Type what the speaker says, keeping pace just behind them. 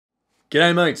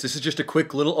G'day mates, this is just a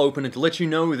quick little opener to let you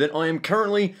know that I am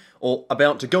currently, or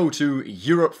about to go to,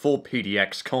 Europe for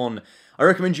PDXCon. I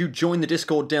recommend you join the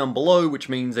Discord down below, which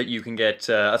means that you can get,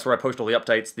 that's where I post all the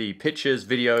updates, the pictures,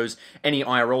 videos, any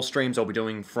IRL streams I'll be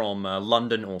doing from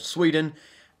London or Sweden.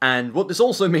 And what this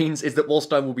also means is that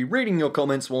whilst I will be reading your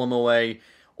comments while I'm away,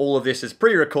 all of this is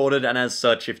pre-recorded, and as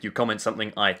such, if you comment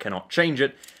something, I cannot change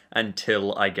it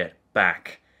until I get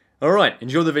back. Alright,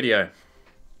 enjoy the video.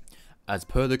 As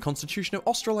per the Constitution of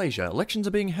Australasia, elections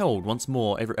are being held once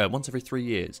every 3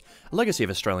 years, a legacy of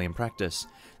Australian practice.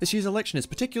 This year's election is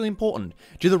particularly important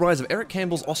due to the rise of Eric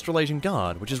Campbell's Australasian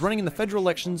Guard, which is running in the federal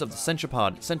elections of the Centre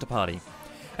Party,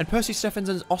 and Percy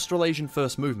Stephenson's Australasian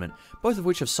First Movement, both of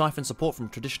which have siphoned support from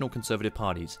traditional conservative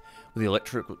parties, with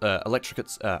the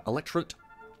electorate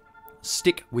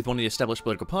stick with one of the established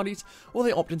political parties, or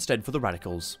they opt instead for the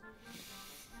radicals.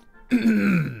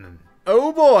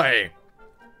 Oh boy!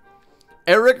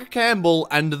 Eric Campbell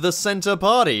and the Centre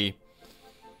Party.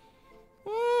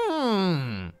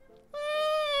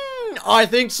 I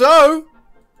think so.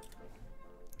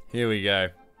 Here we go.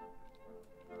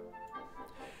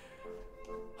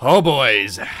 Oh,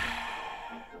 boys.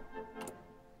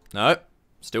 No,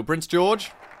 still Prince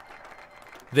George.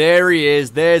 There he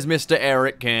is. There's Mr.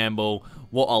 Eric Campbell.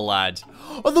 What a lad.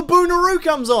 Oh, the Boonaroo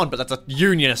comes on, but that's a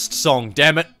unionist song,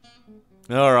 damn it.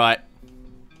 All right.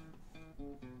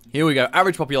 Here we go.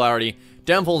 Average popularity,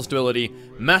 downfall of stability,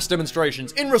 mass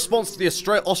demonstrations in response to the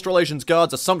Australasian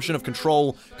Guard's assumption of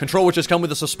control which has come with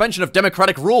the suspension of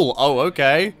democratic rule. Oh,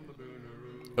 okay.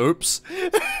 Oops.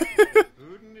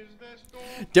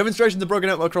 Demonstrations are broken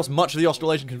out across much of the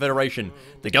Australasian Confederation.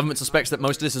 The government suspects that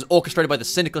most of this is orchestrated by the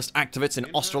syndicalist activists in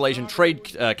Australasian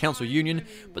Trade Council Union,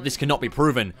 but this cannot be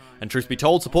proven. And truth be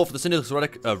told, support for the syndicalist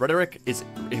rhetoric is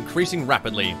increasing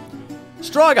rapidly.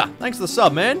 Striger, thanks for the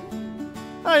sub, man.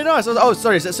 Oh, nice. Oh,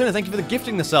 sorry, Suna, thank you for the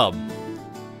gifting the sub.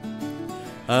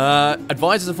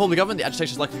 Advisors inform the government the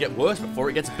agitation is likely to get worse before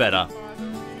it gets better.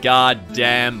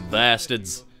 Goddamn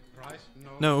bastards.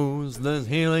 Knows there's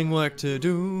healing work to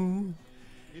do.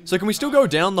 So can we still go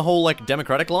down the whole, like,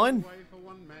 democratic line?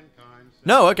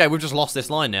 No, okay, we've just lost this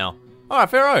line now.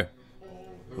 Alright, Pharaoh.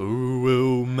 Who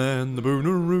will man the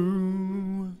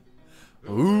Boonaroo?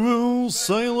 Who will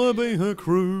sailor be her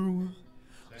crew?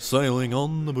 Sailing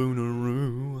on the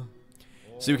Boonaroo.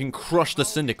 So we can crush the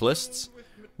syndicalists.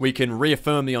 We can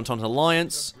reaffirm the Entente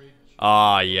Alliance.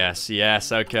 Ah, yes,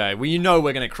 yes, okay. Well, you know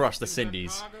we're gonna crush the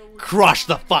Cindies. Crush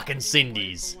the fucking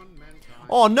Cindies.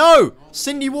 Oh, no!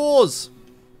 Cindy Wars!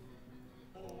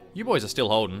 You boys are still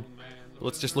holding.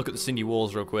 Let's just look at the Cindy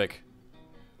Wars real quick.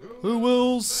 Who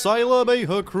will sailor be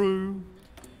her crew?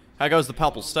 How goes the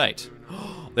Papal State?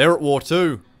 They're at war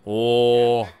too.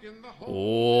 Oh.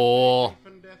 Oh.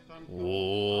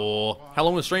 Oh. How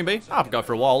long will the stream be? I'll go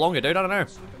for a while longer, dude. I don't know.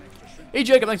 Hey,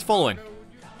 Jacob, thanks for following.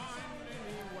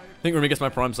 I think Rimmy gets my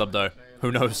Prime sub, though.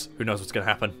 Who knows? Who knows what's going to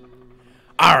happen?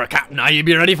 Arr, Captain, now you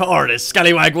be ready for orders.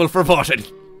 Scallywag Wolf reported.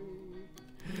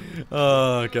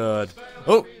 Oh, God.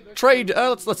 Oh, trade.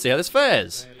 Let's see how this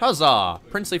fares. Huzzah.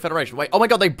 Princely Federation. Wait, oh my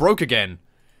God, they broke again.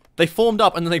 They formed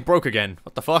up and then they broke again.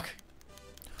 What the fuck?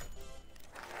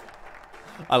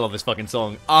 I love this fucking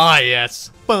song. Ah,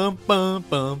 yes. Bum, bum,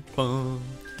 bum, bum.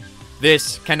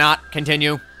 This cannot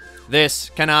continue. This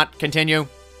cannot continue.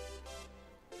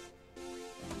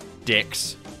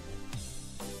 Dicks.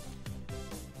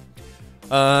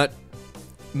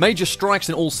 Major strikes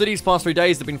in all cities past 3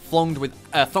 days have been thronged with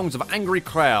throngs of angry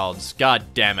crowds. God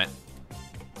damn it.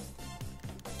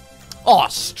 Oh,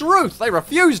 Struth! They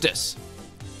refused us!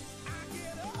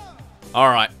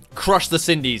 Alright. Crush the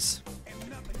Cindies.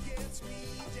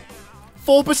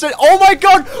 4%. Oh my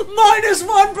God! Minus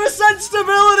 1%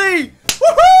 stability!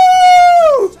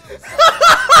 Woohoo!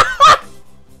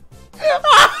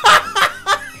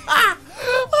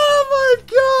 Oh my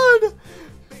God!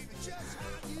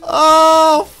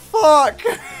 Oh fuck!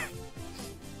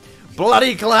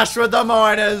 Bloody clash with the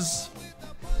miners!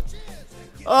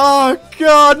 Oh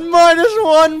God! Minus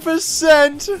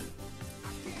 1%!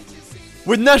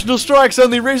 With national strikes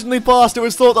only recently passed, it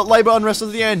was thought that Labour unrest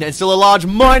was the end, and still a large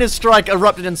miners' strike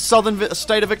erupted in southern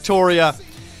state of Victoria.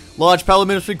 Large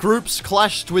paramilitary groups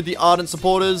clashed with the ardent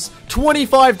supporters.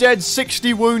 25 dead,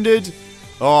 60 wounded.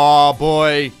 Oh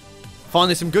boy.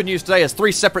 Finally some good news today as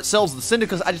 3 separate cells of the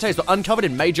syndicalist agitators were uncovered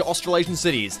in major Australasian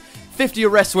cities. 50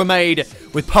 arrests were made,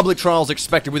 with public trials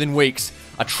expected within weeks.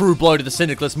 A true blow to the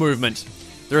syndicalist movement.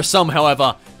 There are some,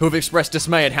 however, who have expressed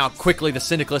dismay at how quickly the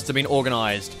syndicalists have been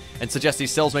organised, and suggest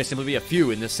these cells may simply be a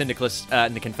few in the syndicalist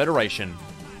in the Confederation.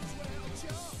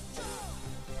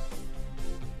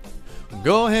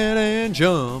 Go ahead and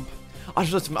jump. I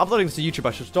should, I'm uploading this to YouTube,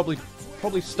 I should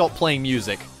probably stop playing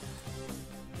music.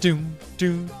 Doom,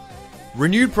 doom.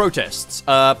 Renewed protests.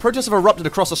 Protests have erupted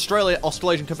across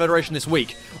Australasian Confederation this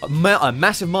week.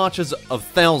 Massive marches of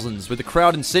thousands, with the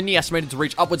crowd in Sydney estimated to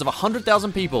reach upwards of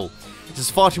 100,000 people. This is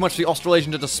far too much for the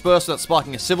Australasian to disperse without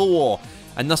sparking a civil war,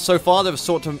 and thus so far they've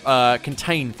sought to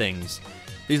contain things.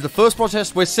 These are the first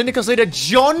protests where Syndicus leader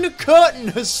John Curtin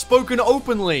has spoken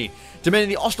openly, demanding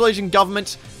the Australasian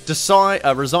government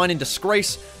resign in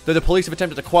disgrace. Though the police have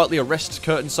attempted to quietly arrest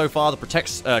Curtin so far,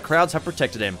 the crowds have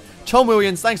protected him. Tom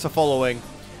Williams, thanks for following.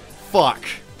 Fuck.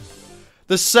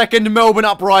 The second Melbourne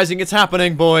uprising, it's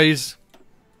happening, boys.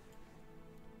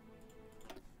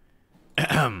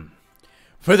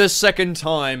 For the second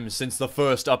time since the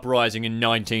first uprising in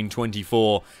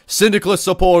 1924, syndicalist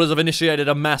supporters have initiated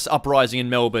a mass uprising in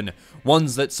Melbourne,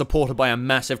 ones that's supported by a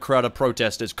massive crowd of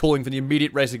protesters calling for the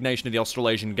immediate resignation of the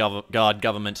Australasian Guard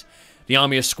government. The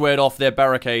army has squared off their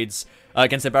barricades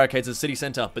against their barricades at the city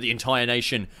centre, but the entire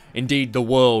nation, indeed the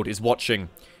world, is watching.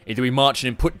 Either we march in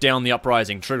and put down the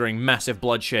uprising, triggering massive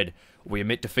bloodshed, or we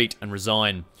admit defeat and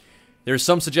resign. There is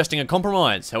some suggesting a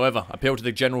compromise, however, appeal to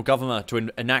the General Governor to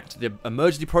enact the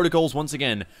emergency protocols once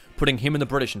again, putting him and the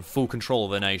British in full control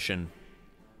of the nation.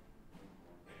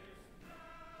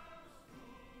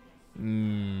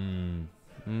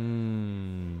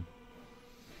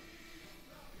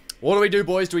 What do we do,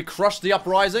 boys? Do we crush the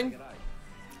uprising?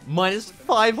 Minus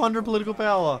 500 political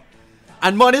power.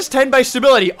 And minus 10 base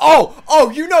stability.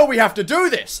 Oh, you know we have to do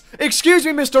this. Excuse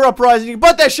me, Mr. Uprising,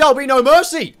 but there shall be no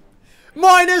mercy.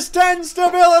 Minus 10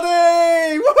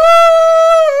 stability!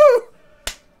 Woohoo!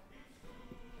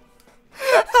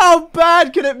 How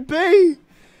bad can it be?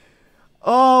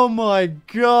 Oh my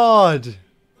god.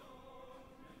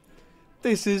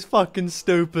 This is fucking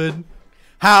stupid.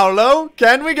 How low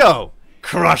can we go?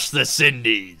 Crush the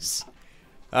Cindies.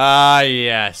 Ah,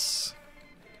 yes.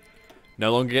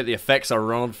 No longer get the effects of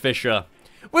Ronald Fisher.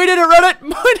 We did it, Reddit!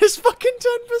 Minus fucking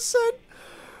 10%.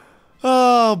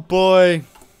 Oh, boy.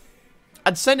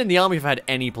 I'd send in the army if I had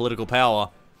any political power.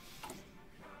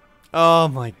 Oh,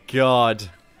 my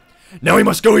God. Now we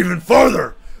must go even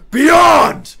further!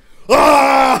 Beyond!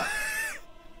 Ah!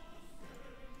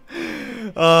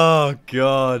 Oh,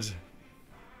 God.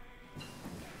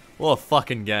 What a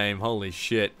fucking game. Holy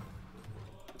shit.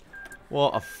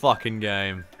 What a fucking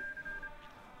game.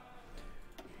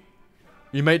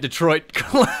 You made Detroit.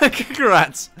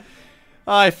 Congrats.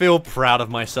 I feel proud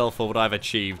of myself for what I've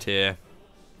achieved here.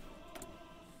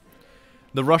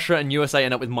 The Russia and USA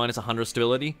end up with minus 100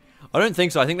 stability. I don't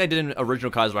think so. I think they did in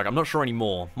original Kaiserreich. I'm not sure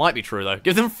anymore. Might be true, though.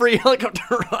 Give them free helicopter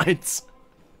rides.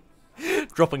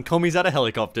 Dropping commies out of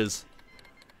helicopters.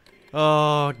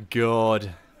 Oh,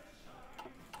 God.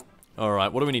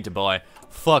 Alright, what do we need to buy?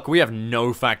 Fuck, we have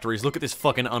no factories. Look at this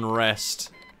fucking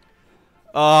unrest.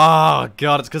 Oh,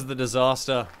 God, it's because of the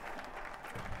disaster.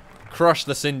 Crush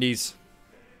the Cindies.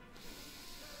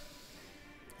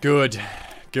 Good.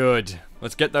 Good.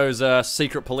 Let's get those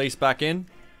secret police back in.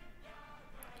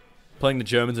 Playing the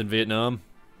Germans in Vietnam.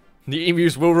 The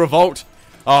emus will revolt.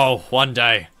 Oh, one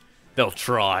day. They'll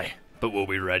try. But we'll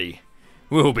be ready.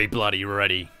 We'll be bloody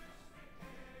ready.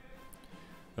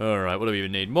 Alright, what do we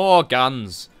even need? More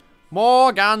guns.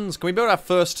 More guns. Can we build our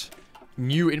first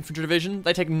new infantry division?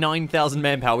 They take 9,000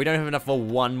 manpower. We don't have enough for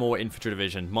one more infantry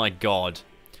division. My god.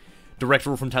 Direct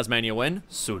rule from Tasmania when?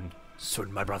 Soon.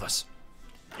 Soon, my brothers.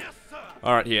 Yes, sir.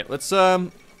 Alright, here. Let's,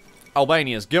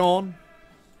 Albania's gone.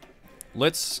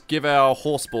 Let's give our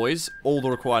horse boys all the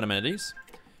required amenities.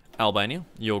 Albania,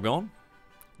 you're gone.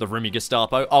 The Rimmy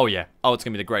Gestapo. Oh, yeah. Oh, it's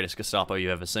gonna be the greatest Gestapo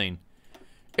you've ever seen.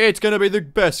 It's gonna be the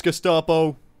best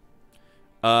Gestapo.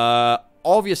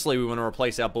 Obviously we want to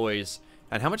replace our boys.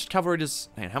 And how much cavalry does...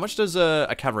 Man, how much does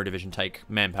a cavalry division take,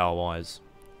 manpower-wise?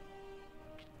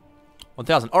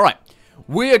 1,000. Alright.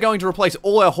 We are going to replace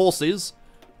all our horses.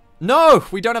 No!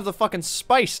 We don't have the fucking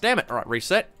space. Damn it. Alright,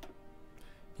 reset.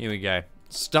 Here we go.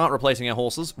 Start replacing our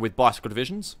horses with bicycle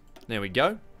divisions. There we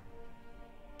go.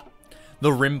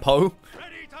 The Rimpo.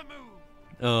 Ready to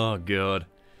move. Oh, God.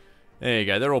 There you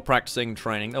go. They're all practicing,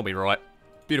 training. They'll be right.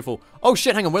 Beautiful. Oh,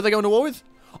 shit. Hang on. Where are they going to war with?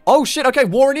 Oh, shit. Okay.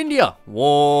 War in India.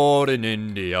 War in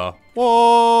India.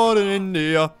 War in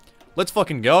India. Let's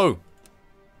fucking go.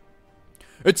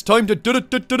 It's time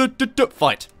to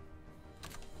fight.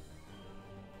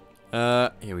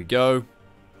 Here we go.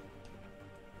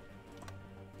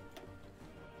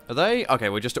 Are they? Okay,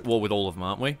 we're just at war with all of them,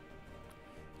 aren't we?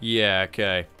 Yeah,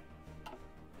 okay.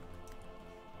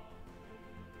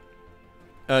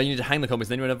 You need to hang the commies,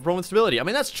 then you won't have a problem with stability. I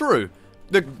mean, that's true.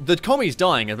 The commies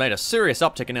dying has made a serious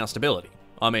uptick in our stability.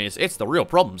 I mean, it's the real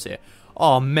problems here.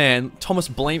 Oh, man. Thomas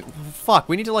blame... Fuck,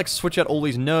 we need to, like, switch out all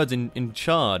these nerds in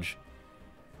charge.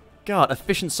 God,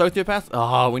 efficient sociopath?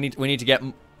 Oh, we need to get...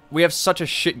 We have such a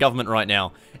shit government right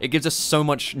now. It gives us so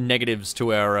much negatives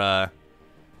to our,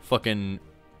 fucking...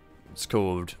 It's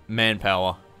called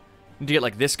manpower. Need to get,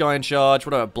 like, this guy in charge.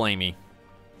 What about Blamey?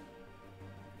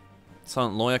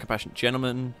 Silent lawyer, compassionate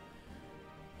gentleman.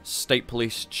 State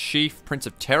police chief, Prince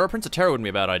of Terror. Prince of Terror wouldn't be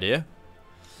a bad idea.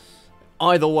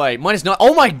 Either way, -9.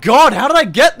 Oh my god, how did I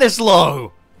get this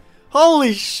low?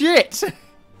 Holy shit!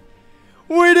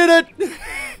 We did it!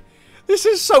 This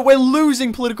is so... We're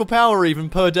losing political power even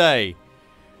per day.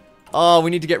 Oh, we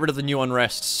need to get rid of the new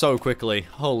unrest so quickly.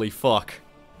 Holy fuck.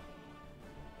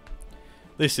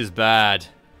 This is bad.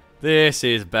 This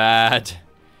is bad.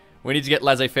 We need to get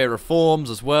laissez-faire reforms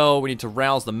as well. We need to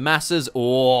rouse the masses.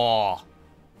 Oh.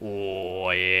 Oh,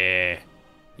 yeah.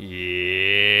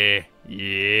 Yeah.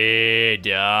 Yeah,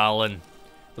 darling.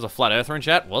 There's a flat earther in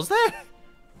chat. Was there?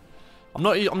 I'm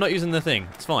not using the thing.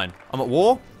 It's fine. I'm at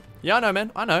war. Yeah, I know,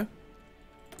 man. I know.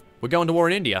 We're going to war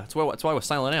in India. That's why we're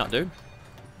sailing out, dude.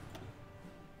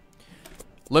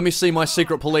 Let me see my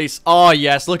secret police. Oh,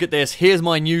 yes. Look at this. Here's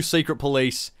my new secret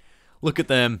police. Look at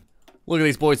them. Look at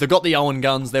these boys. They've got the Owen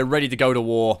guns. They're ready to go to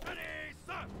war.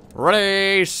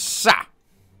 Ready, sir.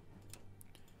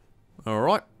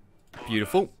 Alright.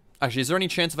 Beautiful. Actually, is there any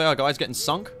chance of our guys getting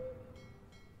sunk?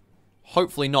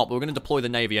 Hopefully not, but we're going to deploy the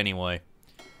Navy anyway.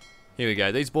 Here we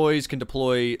go. These boys can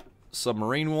deploy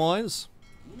submarine-wise.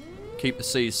 Keep the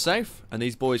seas safe. And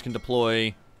these boys can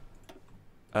deploy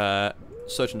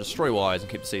search and destroy-wise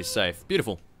and keep the seas safe.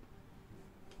 Beautiful.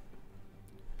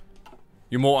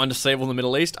 You're more unstable in the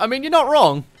Middle East? I mean, you're not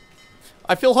wrong.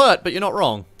 I feel hurt, but you're not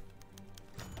wrong.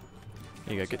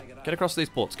 Here you go. Get across these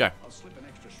ports. Go.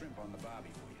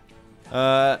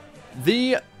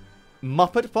 The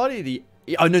Muppet Party?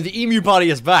 Oh no, the Emu Party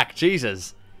is back.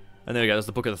 Jesus. And there we go. There's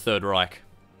the Book of the Third Reich.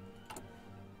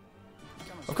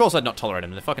 Of course I'd not tolerate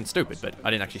them. They're fucking stupid, but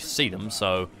I didn't actually see them,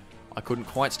 so I couldn't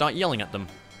quite start yelling at them.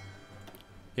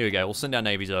 Here we go. We'll send our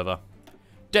navies over.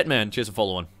 Detman, cheers for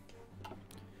following.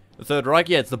 The Third Reich?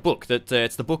 Yeah, it's the book.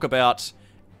 It's the book about...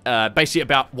 basically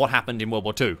about what happened in World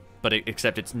War II. But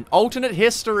except it's an alternate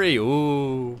history.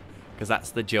 Ooh. Because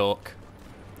that's the joke.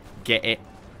 Get it.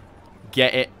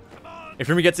 Get it. If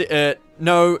Rimmy gets it,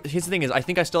 no, here's the thing is, I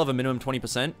think I still have a minimum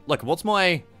 20%. Like, what's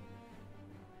my...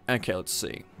 Okay, let's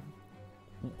see.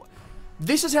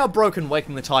 This is how broken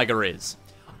Waking the Tiger is.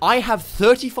 I have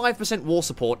 35% war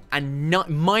support and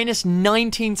minus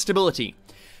 19 stability.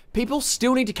 People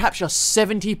still need to capture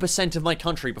 70% of my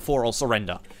country before I'll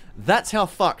surrender. That's how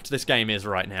fucked this game is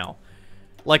right now.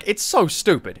 Like, it's so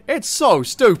stupid. It's so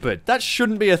stupid. That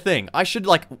shouldn't be a thing. I should,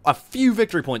 like, a few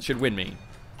victory points should win me.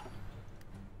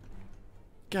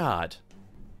 God.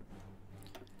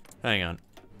 Hang on.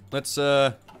 Let's, we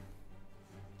don't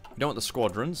want the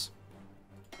squadrons.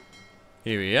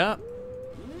 Here we are.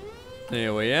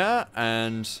 There we are.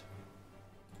 And...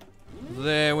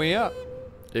 there we are.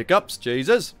 Hiccups,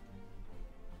 Jesus.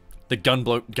 The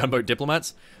gunboat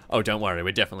diplomats? Oh, don't worry,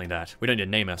 we're definitely that. We don't need to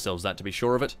name ourselves that to be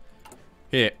sure of it.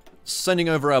 Here, sending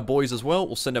over our boys as well.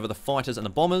 We'll send over the fighters and the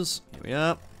bombers. Here we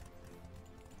are.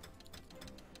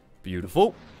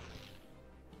 Beautiful.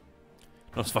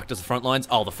 Not as fucked as the front lines.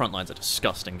 Oh, the front lines are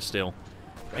disgusting still.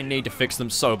 I need to fix them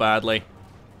so badly.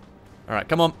 Alright,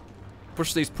 come on.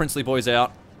 Push these princely boys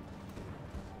out.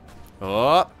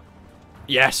 Oh.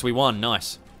 Yes, we won.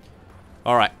 Nice.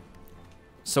 Alright.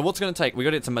 So what's going to take? We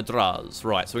got to get to Madras.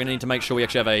 Right, so we're going to need to make sure we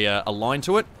actually have a line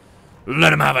to it.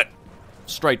 Let him have it.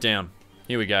 Straight down.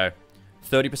 Here we go.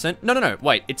 30%? No.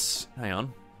 Wait, it's... hang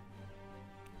on.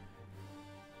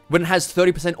 When it has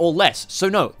 30% or less. So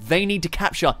no, they need to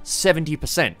capture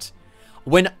 70%.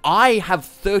 When I have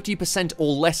 30%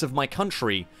 or less of my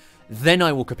country, then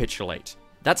I will capitulate.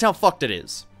 That's how fucked it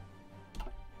is.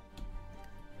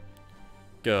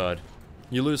 Good.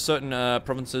 You lose certain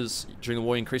provinces during the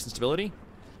war, you increase in stability?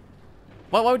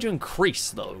 Why would you increase,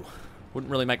 though?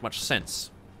 Wouldn't really make much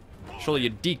sense. Surely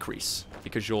you'd decrease,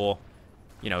 because you're,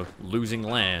 you know, losing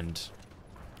land.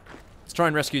 Let's try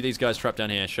and rescue these guys trapped down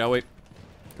here, shall we?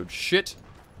 Good shit.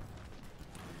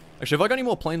 Actually, have I got any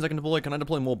more planes I can deploy? Can I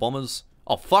deploy more bombers?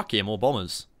 Oh, fuck yeah, more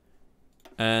bombers.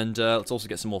 And let's also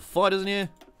get some more fighters in here.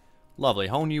 Lovely.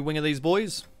 Whole new wing of these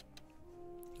boys.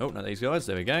 Oh, not these guys.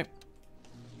 There we go.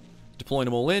 Deploying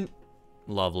them all in.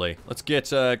 Lovely. Let's get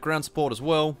ground support as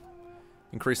well.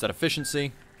 Increase that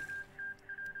efficiency.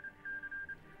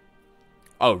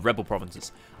 Oh, rebel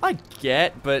provinces. I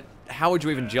get, but how would you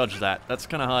even judge that? That's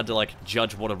kind of hard to, like,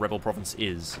 judge what a rebel province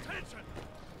is.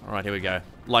 Alright, here we go.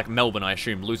 Like Melbourne, I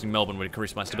assume. Losing Melbourne would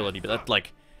increase my stability, but that's,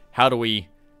 like, how do we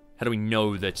How do we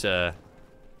know that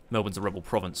Melbourne's a rebel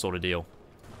province sort of deal?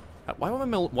 Why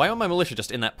are my militia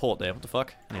just in that port there? What the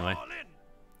fuck? Anyway.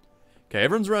 Okay,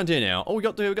 everyone's around here now. Oh, we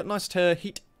got nice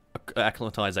heat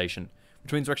acclimatization,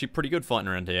 which means we're actually pretty good fighting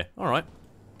around here. All right.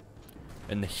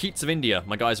 In the heats of India,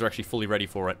 my guys are actually fully ready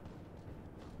for it.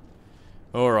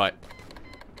 All right.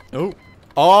 Oh.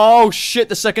 Oh shit!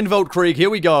 The second Weltkrieg.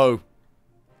 Here we go.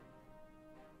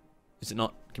 Is it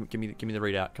not? Give me the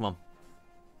readout. Come on.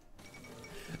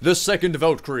 The Second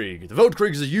Weltkrieg. The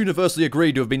Weltkrieg is universally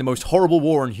agreed to have been the most horrible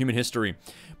war in human history,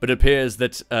 but it appears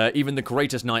that even the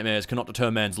greatest nightmares cannot deter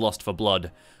man's lust for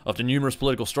blood. After numerous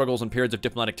political struggles and periods of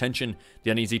diplomatic tension,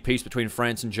 the uneasy peace between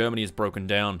France and Germany is broken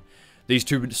down. These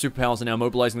two superpowers are now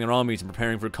mobilizing their armies and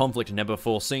preparing for a conflict never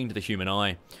before seen to the human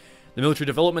eye. The military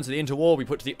developments of the interwar will be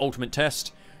put to the ultimate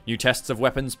test. New tests of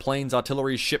weapons, planes,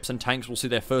 artillery, ships, and tanks will see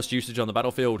their first usage on the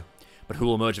battlefield. But who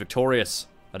will emerge victorious?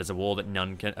 That is a war that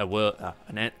none can...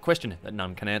 question that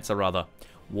none can answer, rather.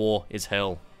 War is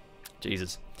hell.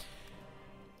 Jesus.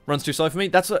 Runs too slow for me?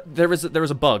 There is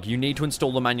a bug. You need to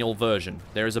install the manual version.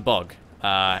 There is a bug.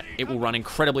 It will run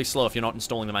incredibly slow if you're not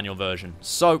installing the manual version.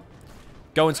 So,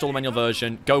 go install the manual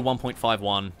version. Go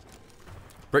 1.51.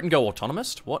 Britain go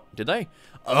autonomous? What? Did they?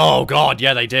 Oh, God.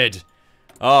 Yeah, they did.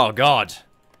 Oh, God.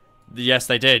 Yes,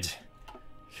 they did.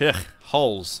 Ugh,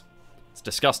 holes. It's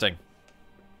disgusting.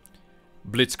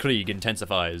 Blitzkrieg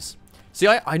intensifies. See,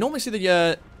 I normally see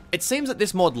the, it seems that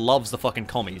this mod loves the fucking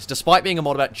commies. Despite being a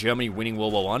mod about Germany winning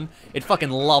World War I, it fucking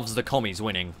loves the commies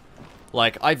winning.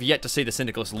 Like, I've yet to see the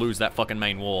Syndicalists lose that fucking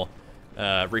main war,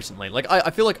 recently. Like, I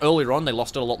feel like earlier on they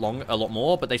lost it a lot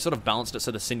more, but they sort of balanced it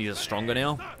so the Cindies are stronger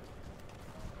now.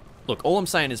 Look, all I'm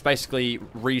saying is basically,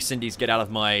 Cindies get out of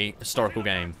my historical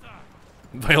game.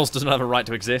 Wales does not have a right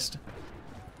to exist.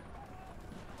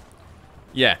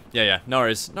 Yeah. No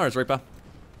worries, Reaper.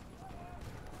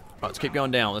 Right, let's keep going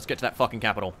down. Let's get to that fucking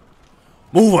capital.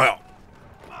 Move out!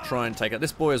 Try and take out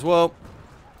this boy as well.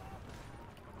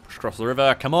 Push across the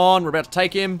river. Come on, we're about to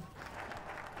take him.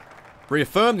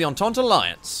 Reaffirm the Entente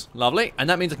Alliance. Lovely. And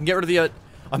that means I can get rid of the...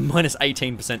 I'm minus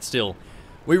 18% still.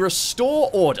 We restore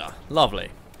order.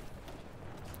 Lovely.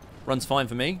 Runs fine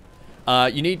for me.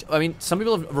 You need... I mean, some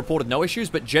people have reported no issues,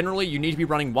 but generally you need to be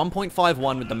running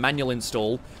 1.51 with the manual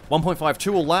install.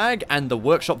 1.52 will lag, and the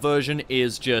workshop version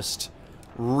is just...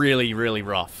 really, really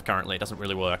rough currently. It doesn't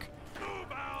really work.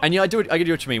 And yeah, I get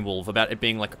what you mean, Wolf, about it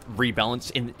being like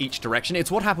rebalanced in each direction. It's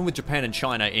what happened with Japan and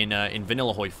China in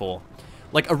Vanilla HOI4.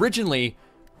 Like originally,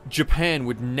 Japan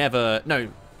would never, no,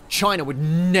 China would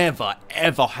never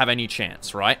ever have any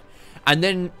chance, right? And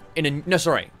then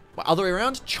other way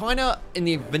around, China in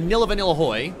the Vanilla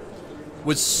Hoi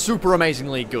was super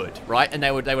amazingly good, right? And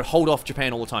they would hold off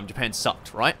Japan all the time. Japan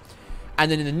sucked, right? And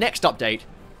then in the next update,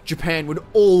 Japan would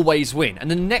always win. And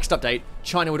then the next update,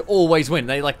 China would always win.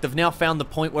 They've now found the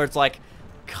point where it's like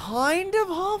kind of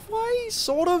halfway,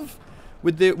 sort of,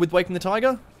 with Waking the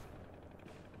Tiger.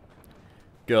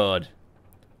 God.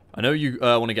 I know you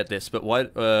want to get this, but why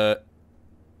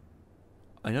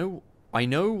I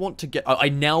now want to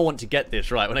get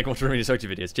this, right, when I watch Rimmy Sochi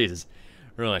videos. Jesus.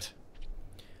 Right.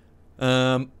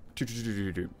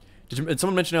 Did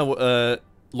someone mention our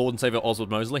Lord and Savior Oswald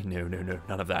Mosley? No,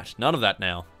 none of that. None of that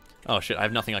now. Oh shit, I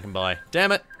have nothing I can buy.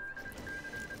 Damn it!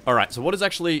 Alright, so what is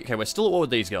actually... Okay, we're still at war with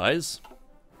these guys.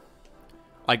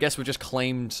 I guess we just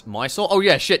claimed Mysore. Oh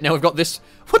yeah, shit, now we've got this...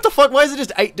 What the fuck? Why is it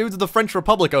just 8 dudes of the French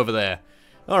Republic over there?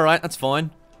 Alright, that's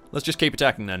fine. Let's just keep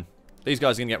attacking then. These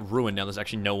guys are gonna get ruined now. There's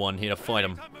actually no one here to fight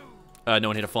them. No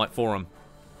one here to fight for them.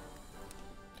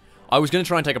 I was gonna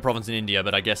try and take a province in India,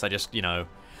 but I guess I just, you know...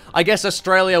 I guess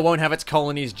Australia won't have its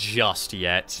colonies just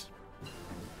yet.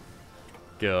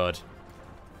 Good.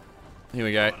 Here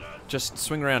we go. Just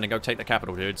swing around and go take the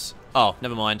capital, dudes. Oh,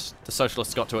 never mind. The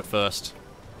socialists got to it first.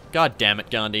 God damn it,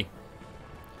 Gandhi.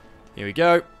 Here we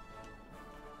go.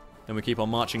 Then we keep on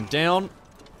marching down.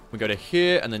 We go to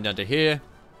here, and then down to here.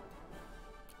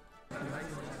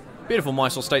 Beautiful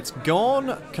Mysore state's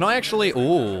gone. Can I actually...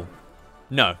 Ooh.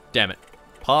 No, damn it.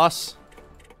 Pass.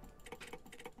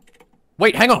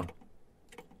 Wait, hang on.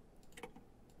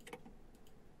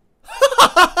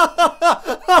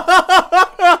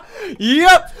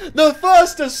 Yep, the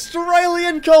first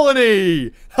Australian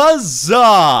colony.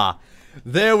 Huzzah!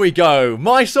 There we go.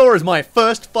 Mysore is my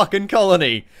first fucking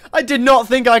colony. I did not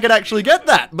think I could actually get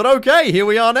that, but okay, here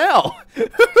we are now.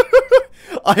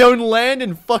 I own land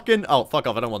in fucking... Oh, fuck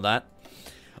off, I don't want that.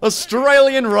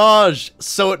 Australian Raj.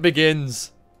 So it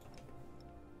begins.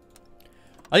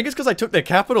 I think it's because I took their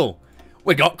capital.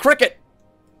 We got cricket!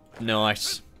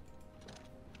 Nice.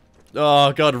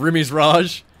 Oh god, Rimmy's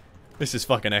Raj. This is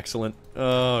fucking excellent.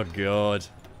 Oh god.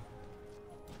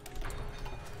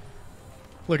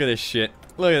 Look at this shit.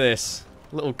 Look at this.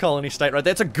 Little colony state right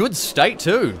there. It's a good state,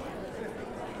 too.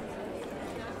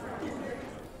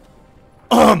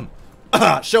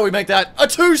 Shall we make that a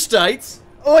 2 states?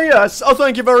 Oh, yes. Oh,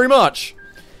 thank you very much.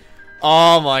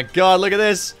 Oh, my God. Look at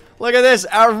this. Look at this.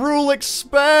 Our rule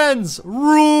expands.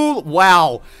 Rule.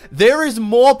 Wow. There is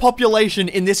more population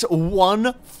in this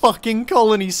one fucking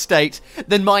colony state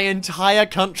than my entire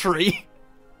country.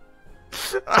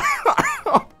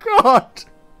 Oh, God.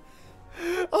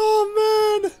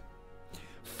 Oh, man.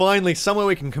 Finally, somewhere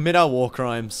we can commit our war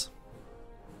crimes.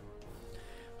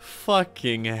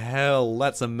 Fucking hell.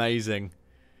 That's amazing.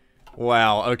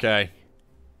 Wow. Okay.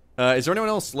 Is there anyone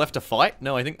else left to fight?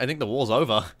 No, I think the war's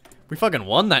over. We fucking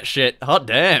won that shit. Hot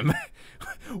damn.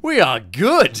 We are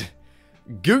good.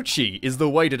 Gucci is the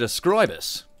way to describe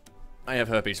us. I have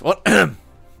herpes. What?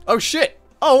 Oh shit.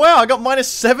 Oh wow, I got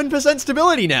 -7%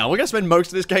 stability now. We're gonna spend most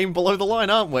of this game below the line,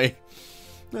 aren't we?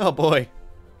 Oh boy.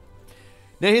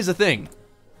 Now here's the thing.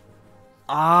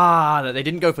 They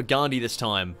didn't go for Gandhi this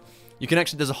time. You can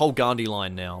actually, there's a whole Gandhi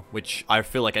line now, which I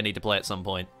feel like I need to play at some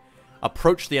point.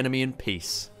 Approach the enemy in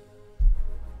peace.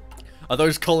 Are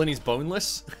those colonies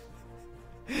boneless?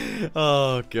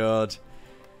 Oh god.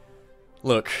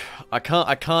 Look, I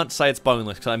can't say it's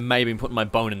boneless because I may have been putting my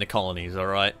bone in the colonies,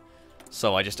 alright?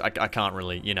 So I can't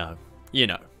really, you know.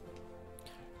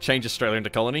 Change Australia into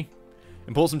colony.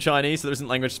 Import some Chinese so there isn't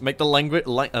language. Make the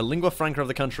lingua franca of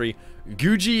the country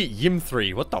Guji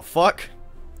Yim3. What the fuck?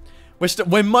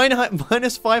 We're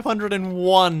minus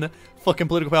 501 fucking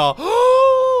political power.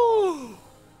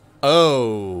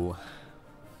 Oh.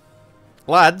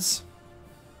 Lads.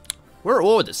 We're at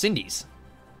war with the Cindies.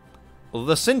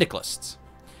 The Syndicalists.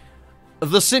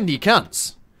 The Cindy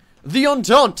cunts. The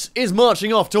Entente is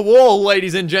marching off to war,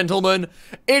 ladies and gentlemen.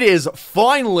 It is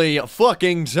finally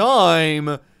fucking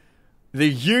time. The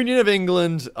Union of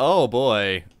England. Oh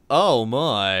boy. Oh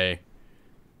my.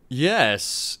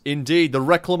 Yes, indeed. The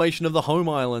reclamation of the home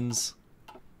islands.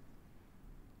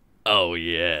 Oh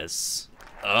yes.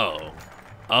 Oh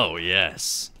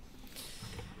yes.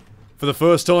 For the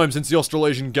first time since the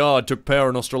Australasian Guard took power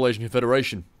in Australasian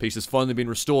Confederation, peace has finally been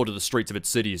restored to the streets of its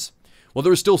cities. While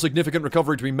there is still significant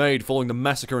recovery to be made following the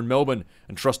massacre in Melbourne,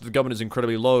 and trust of the government is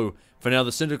incredibly low, for now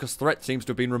the syndicalist threat seems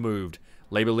to have been removed.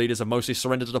 Labour leaders have mostly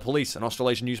surrendered to the police, and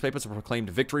Australasian newspapers have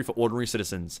proclaimed victory for ordinary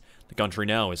citizens. The country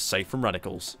now is safe from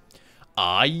radicals.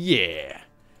 Ah, yeah.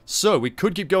 So, we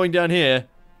could keep going down here.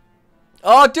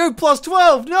 Oh, dude,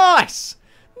 +12! Nice!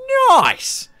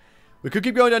 Nice! We could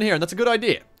keep going down here, and that's a good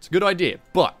idea. It's a good idea,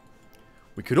 but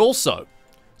we could also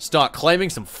start claiming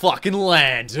some fucking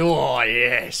land. Oh,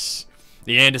 yes.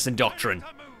 The Anderson Doctrine.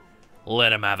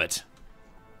 Let him have it.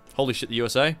 Holy shit, the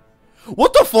USA.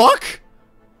 What the fuck?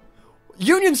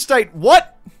 Union State,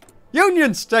 what?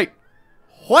 Union State.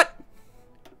 What?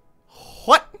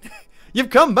 What? You've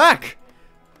come back.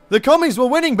 The commies were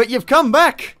winning, but you've come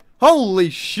back. Holy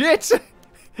shit.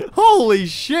 Holy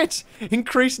shit.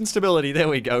 Increase in stability. There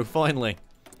we go, finally.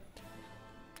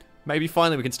 Maybe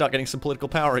finally we can start getting some political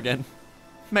power again.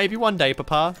 Maybe one day,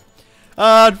 Papa.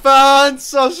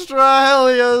 Advance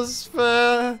Australia's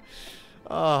fair.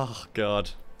 Oh,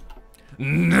 God.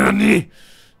 Nani?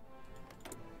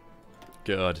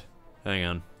 God. Hang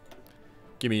on.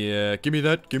 Give me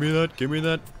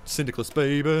that. Syndicalist,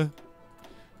 baby.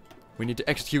 We need to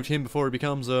execute him before he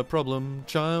becomes a problem.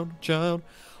 Child.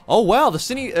 Oh, wow, the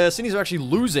Cinnies are actually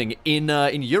losing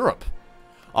in Europe.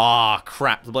 Ah,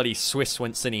 crap, the bloody Swiss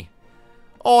went Cinny.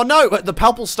 Oh, no, the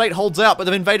Papal State holds out, but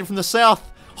they've invaded from the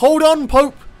south. Hold on,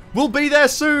 Pope. We'll be there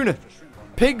soon.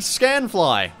 Pig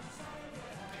Scanfly.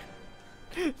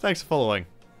 Thanks for following.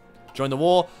 Join the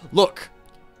war. Look,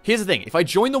 here's the thing. If I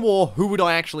join the war, who would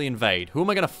I actually invade? Who am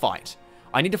I going to fight?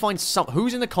 I need to find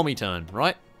who's in the Comintern,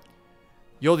 right?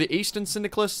 You're the Eastern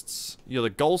Syndicalists. You're the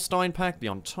Goldstein Pact, the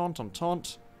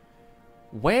Entente.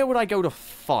 Where would I go to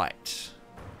fight?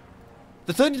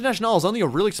 The Third International is only a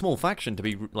really small faction, to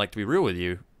be real with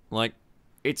you. Like,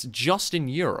 it's just in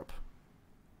Europe.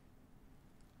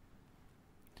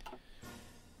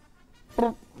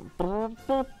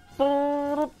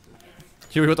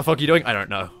 Huey, what the fuck are you doing? I don't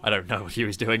know. I don't know what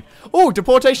Huey's doing. Oh,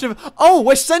 deportation of... Oh,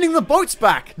 we're sending the boats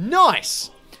back!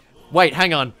 Nice! Wait,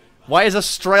 hang on. Why is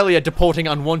Australia deporting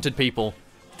unwanted people?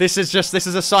 This is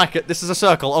a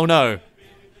circle. Oh no.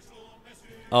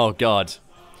 Oh god.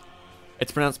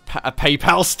 It's pronounced a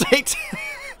PayPal state.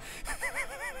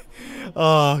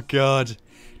 Oh god.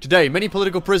 Today, many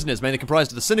political prisoners, mainly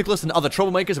comprised of the syndicalists and other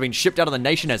troublemakers, have been shipped out of the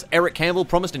nation as Eric Campbell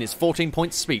promised in his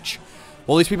 14-point speech.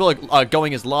 While these people are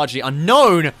going as largely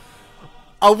unknown,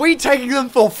 Are we taking them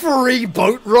for free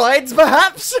boat rides,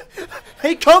 perhaps?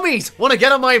 Hey, commies, want to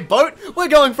get on my boat? We're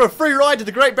going for a free ride to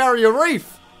the Great Barrier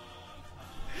Reef.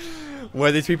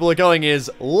 Where these people are going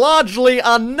is largely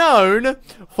unknown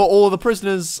for all of the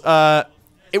prisoners.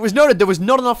 It was noted there was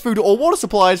not enough food or water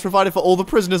supplies provided for all the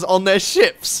prisoners on their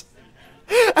ships.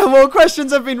 And while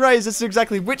questions have been raised as to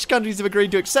exactly which countries have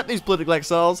agreed to accept these political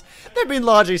exiles, they've been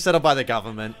largely settled by the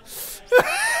government.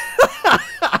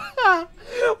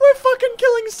 We're fucking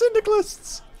killing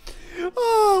syndicalists.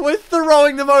 Oh, we're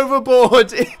throwing them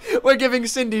overboard. We're giving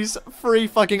Cindy's free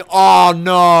fucking... Oh,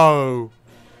 no.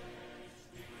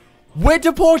 We're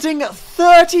deporting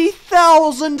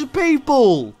 30,000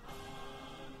 people.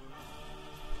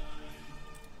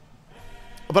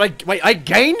 But I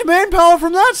gained manpower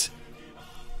from that?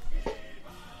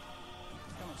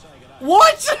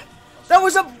 What? That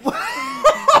was a... Hang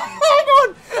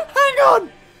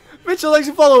on. Mitchell, thanks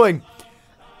for following.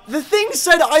 The thing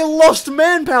said I lost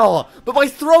manpower, but by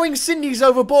throwing Cindy's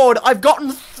overboard, I've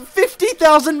gotten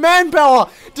 50,000 manpower.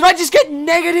 Did I just get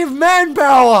negative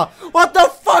manpower? What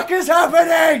the fuck is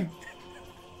happening?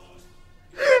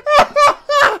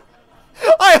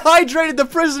 I hydrated the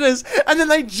prisoners, and then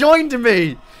they joined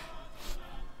me.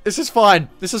 This is fine.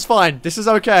 This is fine. This is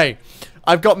okay.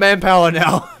 I've got manpower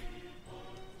now.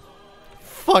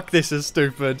 Fuck, this is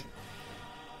stupid.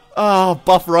 Oh,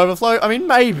 buffer overflow? I mean,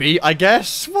 maybe, I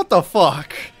guess. What the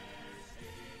fuck?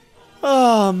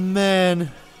 Oh, man.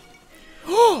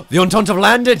 The Entente have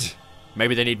landed!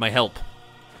 Maybe they need my help.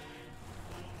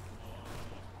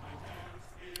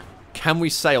 Can we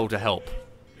sail to help?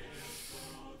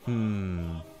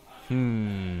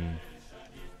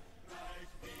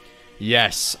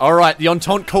 Yes. Alright, the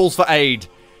Entente calls for aid.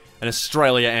 And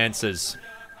Australia answers.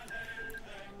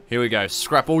 Here we go.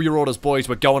 Scrap all your orders, boys.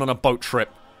 We're going on a boat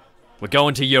trip. We're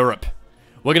going to Europe.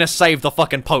 We're gonna save the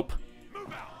fucking Pope.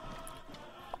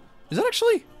 Is that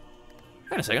actually...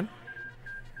 Hang on a second.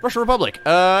 Russian Republic.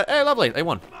 Hey, lovely. They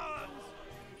won.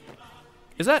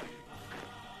 Is that...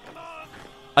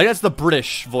 I guess the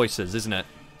British voices, isn't it?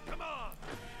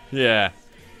 Yeah.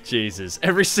 Jesus.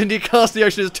 Every Cindy cast in the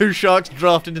ocean has 2 sharks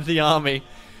drafted into the army.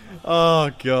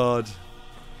 Oh, God.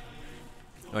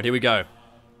 Alright, here we go.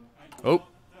 Oh.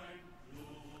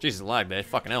 Jesus, lag there.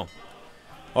 Fucking hell.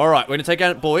 Alright, we're going to take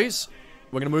out boys.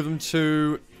 We're going to move them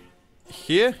to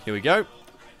here. Here we go.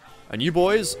 And you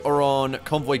boys are on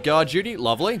convoy guard duty.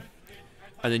 Lovely.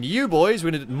 And then you boys,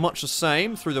 we're going to do much the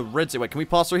same through the Red Sea. Wait, can we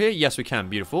pass through here? Yes, we can.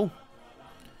 Beautiful.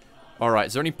 Alright,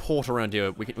 is there any port around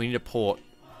here? We need a port.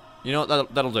 You know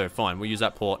what? That'll do. Fine, we'll use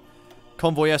that port.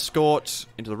 Convoy escort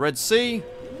into the Red Sea.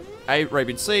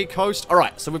 Arabian Sea, coast.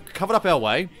 Alright, so we've covered up our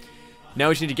way. Now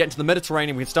we just need to get into the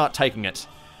Mediterranean. We can start taking it.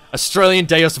 Australian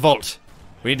Deus Volt.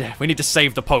 We need to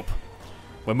save the Pope.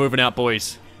 We're moving out,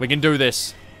 boys. We can do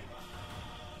this.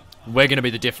 We're gonna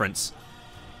be the difference.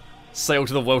 Sail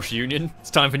to the Welsh Union. It's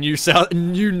time for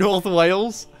New North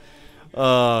Wales.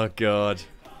 Oh, God.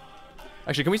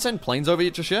 Actually, can we send planes over here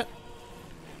just yet?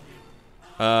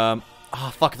 Oh,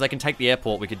 fuck. If they can take the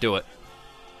airport, we could do it.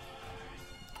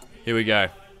 Here we go.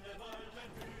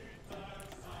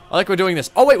 I like we're doing this.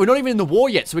 Oh, wait. We're not even in the war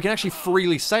yet, so we can actually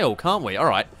freely sail, can't we?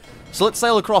 Alright. So let's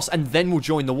sail across, and then we'll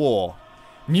join the war.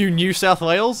 New South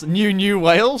Wales? New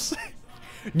Wales?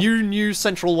 New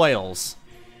Central Wales.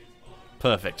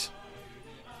 Perfect.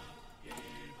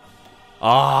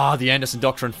 Ah, the Anderson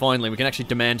Doctrine, finally. We can actually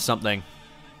demand something.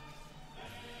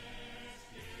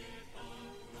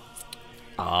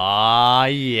 Ah,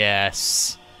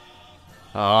 yes.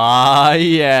 Ah,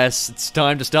 yes. It's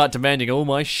time to start demanding all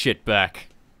my shit back.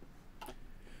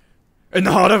 In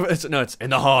the heart of... it's in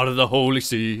the heart of the Holy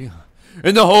See.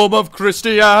 In the home of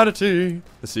Christianity.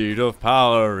 The seat of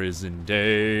power is in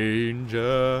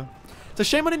danger. It's a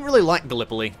shame I didn't really like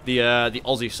Gallipoli. The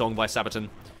Aussie song by Sabaton.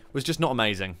 Was just not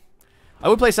amazing. I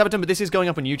would play Sabaton, but this is going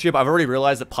up on YouTube. I've already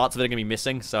realized that parts of it are going to be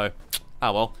missing, so...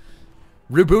 ah, well.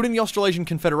 Rebooting the Australasian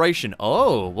Confederation.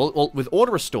 Oh, well, with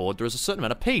order restored, there is a certain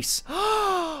amount of peace.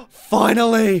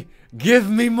 Finally! Give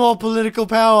me more political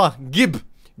power. Give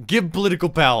political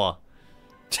power.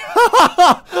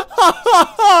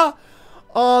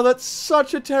 Oh, that's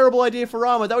such a terrible idea for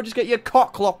armor. That would just get your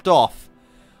cock lopped off.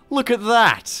 Look at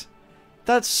that.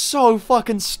 That's so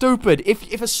fucking stupid.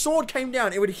 If a sword came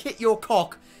down, it would hit your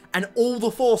cock, and all the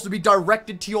force would be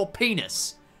directed to your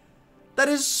penis. That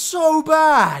is so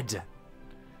bad.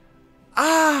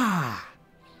 Ah.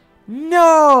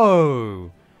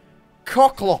 No.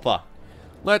 Cocklopper.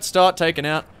 Let's start taking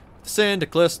out the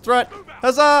syndicalist threat.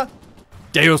 Huzzah.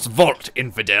 Deus Volt,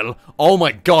 infidel. Oh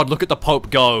my god, look at the Pope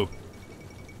go.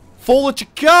 Fall of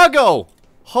Chicago.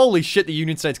 Holy shit, the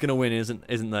Union State's gonna win,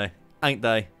 isn't they? Ain't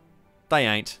they? They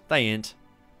ain't. They ain't.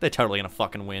 They're totally gonna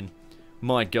fucking win.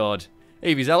 My god.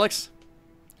 Eevees, Alex.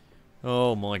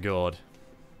 Oh my god.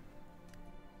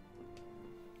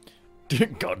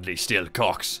 Godly still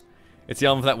cocks. It's the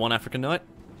album for that one African night.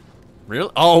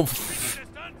 Real? Oh.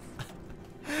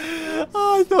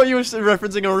 Oh, I thought you were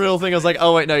referencing a real thing. I was like,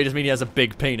 oh wait, no, you just mean he has a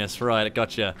big penis. Right, I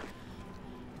gotcha.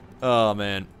 Oh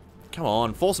man. Come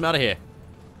on, force him out of here.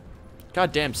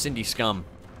 Goddamn Cindy scum.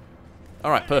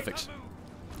 Alright, perfect.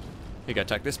 Here you go,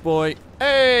 attack this boy.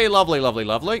 Hey, lovely, lovely,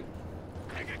 lovely.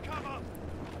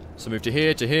 So move to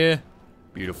here.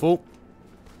 Beautiful.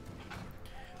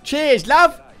 Cheers,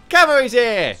 love. Cavalry's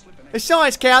here. The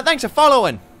science count. Thanks for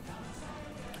following.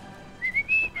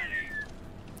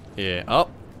 Yeah, up.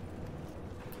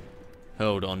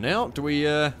 Hold on now. Do we,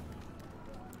 Okay,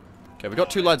 we got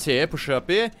two lads here. Push up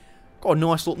here. Got a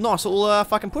nice little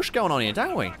fucking push going on here,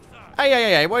 don't we?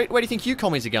 Hey, where do you think you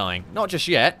commies are going? Not just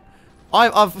yet.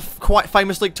 I've quite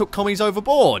famously took commies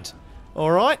overboard.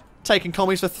 Alright? Taking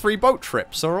commies for 3 boat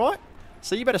trips, alright?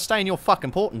 So you better stay in your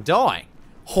fucking port and die.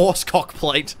 Horsecock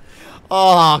plate.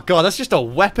 Oh, God, that's just a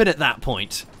weapon at that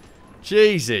point.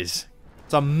 Jesus.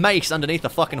 It's a mace underneath a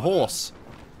fucking horse.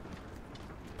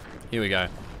 Here we go.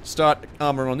 Start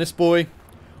armor on this boy.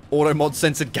 Auto mod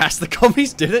censored gas. The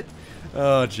commies did it.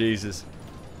 Oh, Jesus.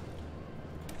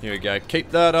 Here we go.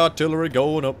 Keep that artillery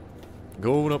going up.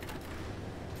 Going up.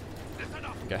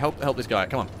 Okay, help this guy.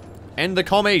 Come on. End the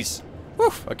commies.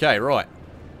 Woof. Okay, right.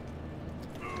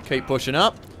 Keep pushing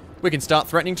up. We can start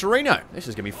threatening Torino. This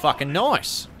is going to be fucking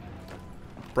nice.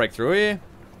 Break through here.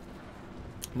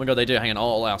 Oh my god, they do. Hang on.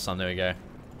 I'll allow some. There we go.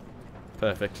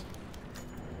 Perfect.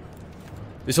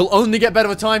 This will only get better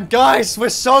with time. Guys, we're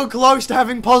so close to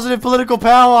having positive political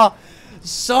power.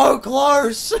 So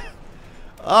close.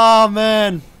 Oh,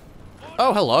 man.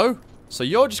 Oh, hello. So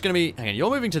you're just going to be... Hang on, you're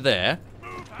moving to there.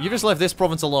 You just left this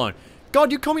province alone.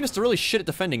 God, you communists are really shit at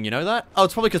defending, you know that? Oh,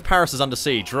 it's probably because Paris is under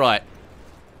siege, right.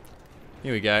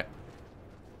 Here we go.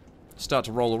 Start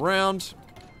to roll around.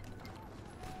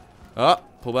 Oh,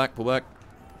 pull back, pull back.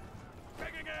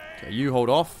 Okay, you hold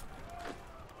off.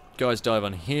 Guys dive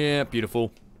on here.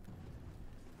 Beautiful.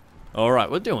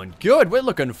 Alright, we're doing good. We're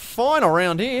looking fine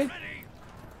around here.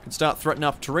 Can start threatening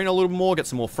up Torino a little more. Get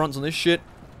some more fronts on this shit.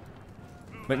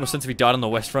 Make more sense if he died on the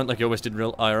west front like he always did in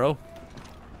real IRL.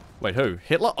 Wait, who?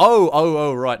 Hitler?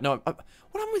 Oh, right. No, what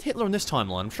happened with Hitler in this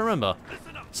timeline? I'm trying to remember.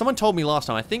 Someone told me last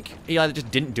time. I think he either just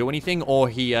didn't do anything or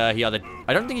he either...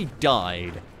 I don't think he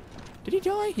died. Did he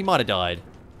die? He might have died.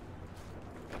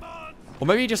 Or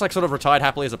maybe he just, like, sort of retired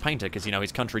happily as a painter because, you know,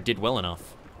 his country did well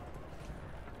enough.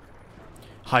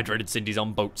 Hydrated Cindy's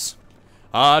on boats.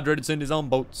 Hydrated Cindy's on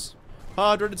boats.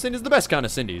 Hydrated Cindy's the best kind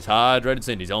of Cindy's. Hydrated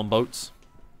Cindy's on boats.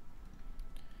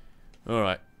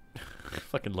 Alright.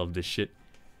 Fucking love this shit.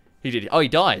 He did. Oh, he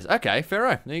dies. Okay,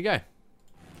 fair. There you go.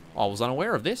 I was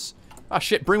unaware of this. Ah,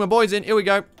 shit. Bring my boys in. Here we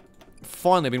go.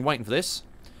 Finally been waiting for this.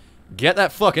 Get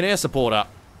that fucking air support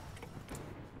up.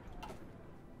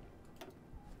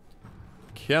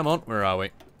 Come on. Where are we?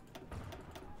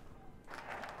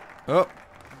 Oh.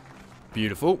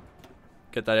 Beautiful.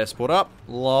 Get that air support up.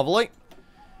 Lovely.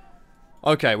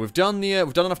 Okay, we've done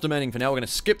enough demanding for now. We're going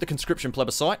to skip the conscription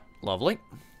plebiscite. Lovely.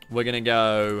 We're going to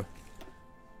go...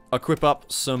 equip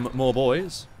up some more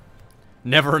boys.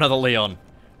 Never another Leon.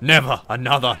 Never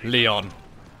another Leon.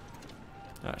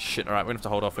 Oh, shit. Alright, we're gonna have to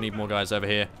hold off. We need more guys over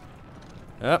here.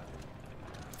 Yep.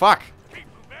 Fuck.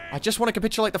 I just want to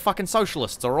capitulate the fucking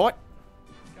socialists, alright?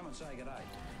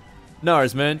 No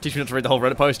worries, man. Teach me not to read the whole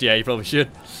Reddit post? Yeah, you probably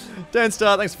should. Dan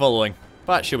Star, thanks for following.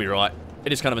 But she'll be right.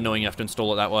 It is kind of annoying you have to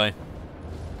install it that way.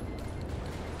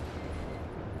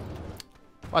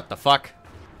 What the fuck?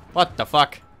 What the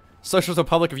fuck? Socialist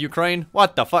Republic of Ukraine?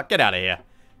 What the fuck? Get out of here.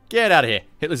 Get out of here.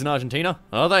 Hitler's in Argentina?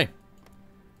 Are they?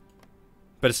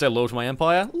 Better stay loyal to my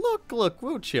empire? Look,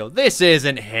 we'll chill. This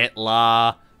isn't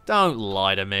Hitler. Don't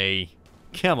lie to me.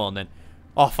 Come on, then.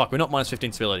 Oh, fuck, we're not minus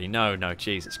 15 civility. No,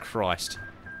 Jesus Christ.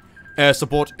 Air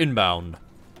support inbound.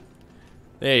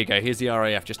 There you go. Here's the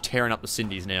RAF just tearing up the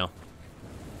Cindy's now.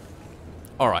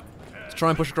 Alright. Let's try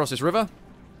and push across this river.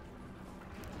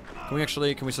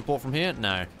 Can we support from here?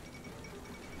 No.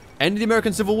 End of the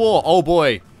American Civil War. Oh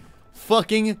boy.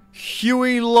 Fucking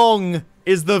Huey Long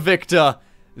is the victor.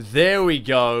 There we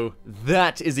go.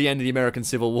 That is the end of the American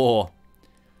Civil War.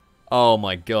 Oh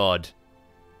my god.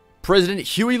 President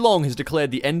Huey Long has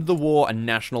declared the end of the war a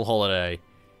national holiday.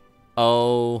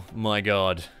 Oh my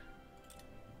god.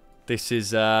 This is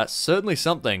certainly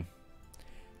something.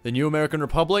 The new American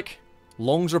Republic?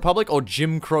 Long's Republic? Or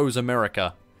Jim Crow's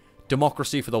America?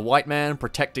 Democracy for the white man,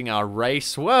 protecting our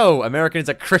race. Whoa, America is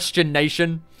a Christian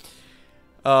nation.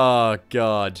 Oh,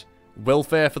 God.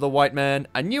 Welfare for the white man,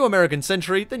 a new American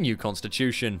century, the new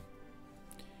constitution.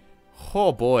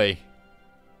 Oh, boy.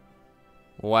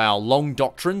 Wow, long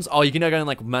doctrines. Oh, you can now go in,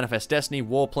 like, Manifest Destiny,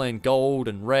 Warplane Gold,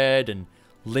 and Red, and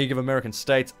League of American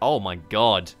States. Oh, my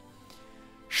God.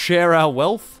 Share our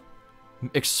wealth.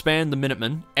 Expand the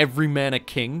Minutemen. Every man a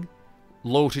king.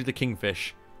 Loyalty to the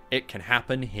Kingfish. It can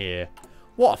happen here.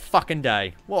 What a fucking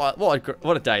day. What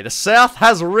a day. The South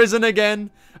has risen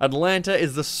again. Atlanta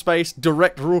is the space.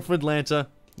 Direct rule from Atlanta.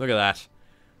 Look at that.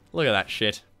 Look at that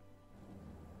shit.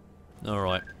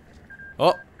 Alright.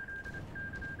 Oh.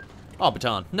 Oh,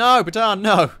 Bataan. No, Bataan,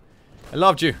 no. I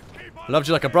loved you. I loved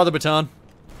you like a brother, Bataan.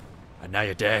 And now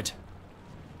you're dead.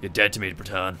 You're dead to me,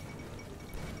 Bataan.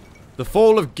 The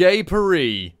fall of Gay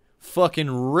Paris. Fucking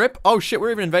rip. Oh shit,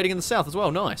 we're even invading in the south as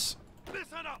well. Nice.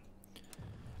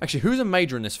 Actually, who's a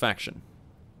major in this faction?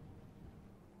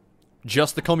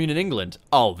 Just the commune in England.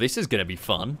 Oh, this is gonna be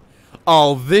fun.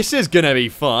 Oh, this is gonna be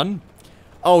fun.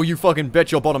 Oh, you fucking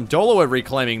bet your bottom dollar we're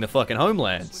reclaiming the fucking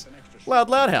homelands.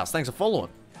 Loud House, thanks for following.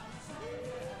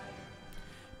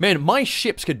 Man, my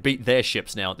ships could beat their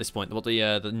ships now at this point. What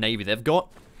the navy they've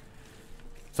got.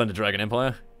 Thunder Dragon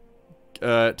Empire.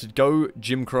 To go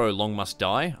Jim Crow, long must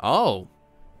die. Oh.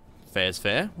 Fair's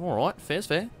fair. Alright, fair's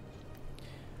fair.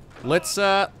 Let's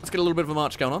get a little bit of a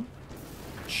march going on.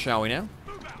 Shall we now?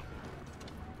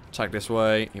 Attack this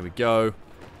way. Here we go.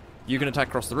 You can attack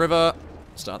across the river.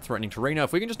 Start threatening Torino.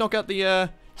 If we can just knock out the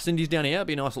Cindy's down here, it'd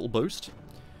be a nice little boost.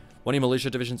 One of your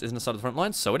militia divisions isn't aside of the front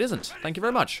lines, so it isn't. Thank you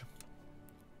very much.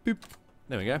 Boop.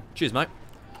 There we go. Cheers, mate.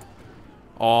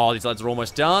 Oh, these lads are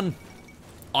almost done.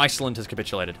 Iceland has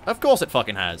capitulated. Of course it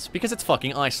fucking has, because it's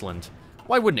fucking Iceland.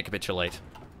 Why wouldn't it capitulate?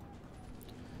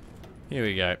 Here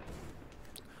we go.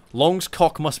 Long's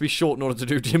cock must be short in order to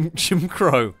do Jim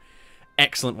Crow.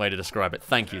 Excellent way to describe it.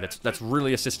 Thank you. That's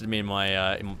really assisted me in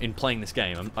my in playing this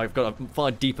game. I've got a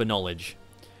far deeper knowledge.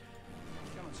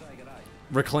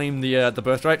 Reclaim the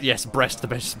birthright. Yes, Brest, the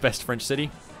best French city.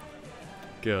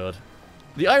 Good.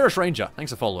 The Irish Ranger.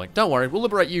 Thanks for following. Don't worry, we'll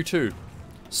liberate you too.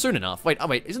 Soon enough. Wait,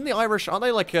 isn't the Irish, aren't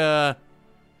they like, oh,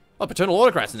 paternal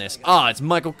autocrats in this? Ah, it's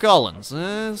Michael Collins.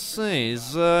 Let's see,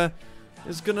 he's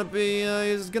gonna be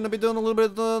doing a little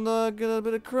bit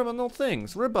of criminal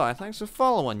things. Ribeye, thanks for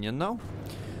following, you know.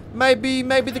 Maybe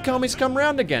the commies come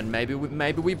round again. Maybe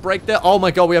we break their, oh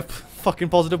my god, we have fucking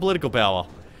positive political power.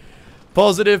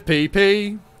 Positive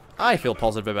PP. I feel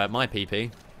positive about my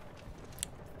PP.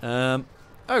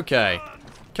 Okay.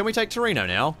 Can we take Torino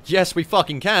now? Yes, we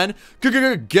fucking can.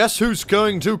 Guess who's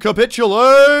going to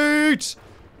capitulate?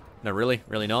 No, really?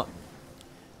 Really not?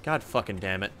 God fucking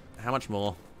damn it. How much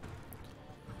more?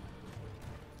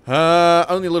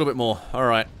 Only a little bit more.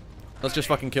 Alright. Let's just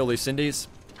fucking kill these Cindy's.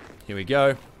 Here we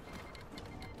go.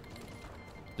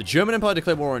 The German Empire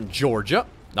declared war on Georgia.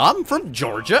 I'm from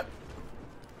Georgia.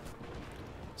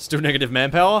 Still negative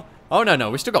manpower? Oh, no,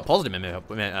 we still got positive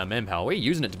manpower. We're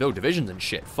using it to build divisions and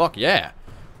shit. Fuck yeah.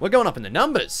 We're going up in the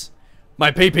numbers. My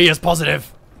PP is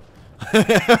positive.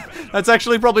 That's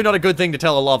actually probably not a good thing to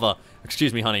tell a lover.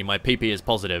 Excuse me, honey, my PP is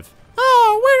positive.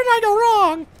 Oh, where did I go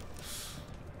wrong?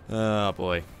 Oh,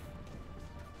 boy.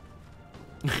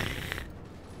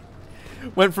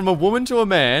 Went from a woman to a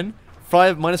man,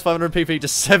 minus 500 PP to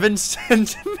 7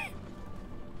 centimeters.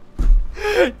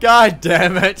 God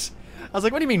damn it. I was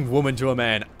like, what do you mean woman to a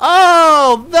man?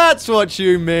 Oh, that's what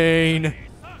you mean.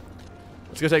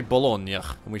 Let's go take Bologna, and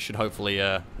we should hopefully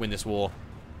win this war.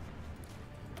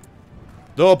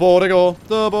 The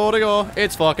Bordigo,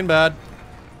 it's fucking bad.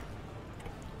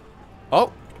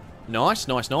 Oh, nice.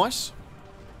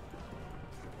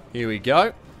 Here we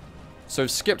go. So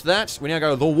skipped that. We now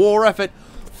go the war effort.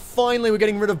 Finally, we're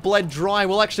getting rid of bled dry.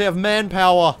 We'll actually have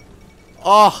manpower.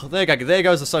 Oh, there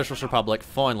goes the Socialist Republic.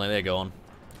 Finally, they're gone.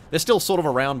 They're still sort of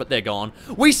around, but they're gone.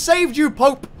 We saved you,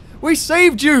 Pope! We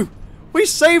saved you! We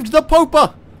saved the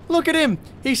Popa! Look at him!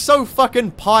 He's so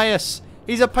fucking pious.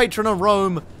 He's a patron of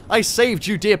Rome. I saved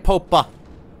you, dear Popa.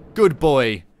 Good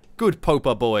boy. Good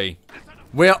Popa boy.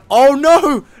 We're... Oh,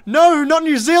 no! No, not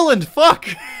New Zealand! Fuck!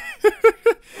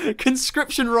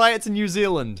 Conscription riots in New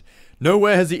Zealand.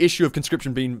 Nowhere has the issue of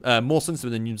conscription been more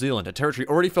sensitive than New Zealand. A territory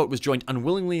already felt was joined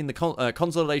unwillingly in the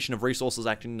Consolidation of Resources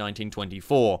Act in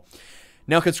 1924.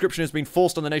 Now conscription has been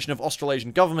forced on the nation of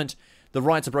Australasian government. The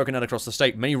riots are broken out across the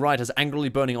state. Many rioters angrily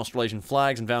burning Australasian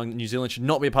flags and vowing that New Zealand should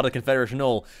not be a part of the Confederation at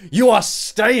all. You are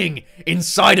staying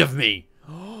inside of me!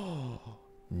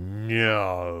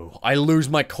 No. I lose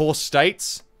my core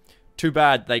states? Too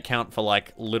bad they count for,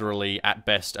 like, literally, at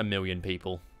best, 1 million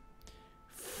people.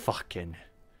 Fucking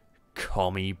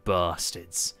commie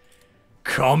bastards.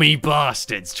 Commie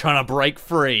bastards trying to break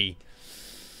free.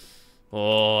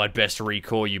 Oh, I'd best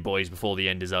recall you boys before the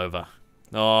end is over.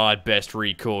 Oh, I'd best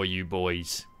recall you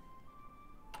boys.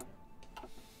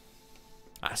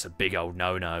 That's a big old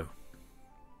no-no.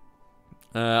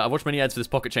 I've watched many ads for this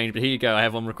pocket change, but here you go. I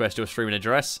have one request to a stream and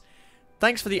address.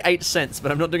 Thanks for the 8 cents,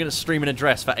 but I'm not doing a stream and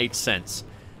address for 8 cents.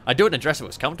 I'd do an address if it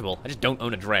was comfortable. I just don't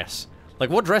own a dress. Like,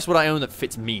 what dress would I own that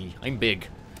fits me? I'm big.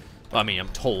 Well, I mean, I'm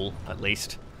tall, at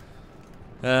least.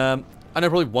 I know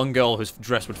probably one girl whose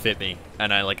dress would fit me,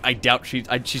 and I doubt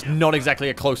she's not exactly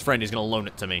a close friend who's gonna loan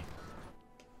it to me.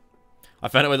 I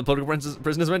found out where the political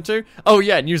prisoners went to. Oh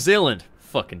yeah, New Zealand.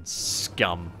 Fucking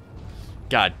scum.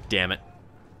 God damn it.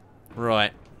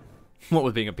 Right. What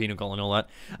with being a penal colony and all that?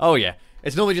 Oh yeah.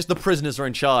 It's normally just the prisoners are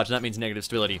in charge, and that means negative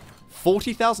stability.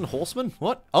 40,000 horsemen?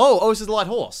 What? Oh, this is the light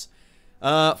horse.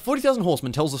 40,000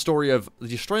 horsemen tells the story of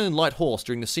the Australian light horse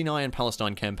during the Sinai and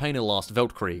Palestine campaign in the last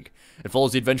Weltkrieg. It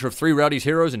follows the adventure of 3 rowdy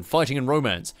heroes in fighting and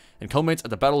romance, and culminates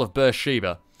at the Battle of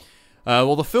Beersheba.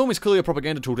 While the film is clearly a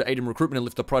propaganda tool to aid in recruitment and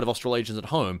lift the pride of Australasians at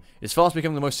home, it's fast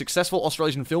becoming the most successful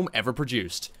Australasian film ever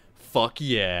produced. Fuck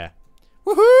yeah.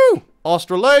 Woohoo!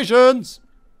 Australasians!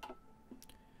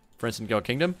 France didn't go a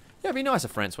kingdom. Yeah, it'd be nice if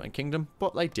France went a kingdom,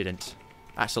 but they didn't.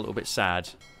 That's a little bit sad.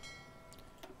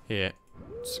 Here.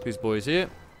 Stick these boys here.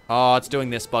 Oh, it's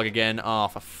doing this bug again. Oh,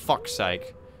 for fuck's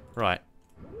sake. Right.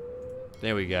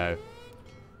 There we go.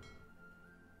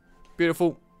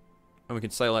 Beautiful. And we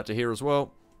can sail out to here as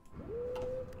well.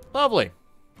 Lovely.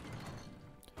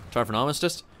 Time for an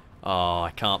armistice. Oh,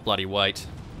 I can't bloody wait.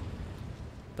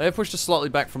 They have pushed us slightly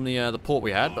back from the port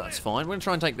we had, but that's fine. We're going to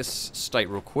try and take this state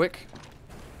real quick.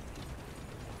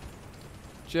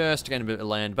 Just to gain a bit of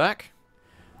land back.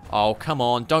 Oh, come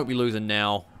on. Don't be losing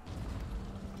now.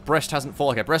 Brest hasn't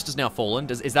fallen. Okay, Brest has now fallen.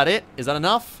 Is that it? Is that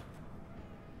enough?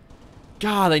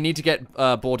 God, they need to get...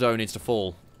 Bordeaux needs to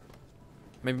fall.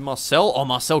 Maybe Marseille? Oh,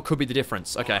 Marseille could be the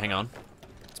difference. Okay, hang on.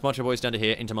 Let's march our boys down to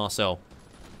here, into Marseille.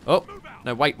 Oh,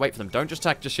 no, wait for them. Don't just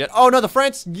attack just yet. Oh, no, the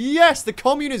France... Yes, the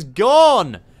commune is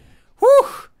gone! Whew!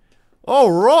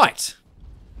 Alright.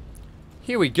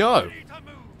 Here we go.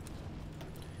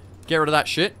 Get rid of that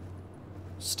shit.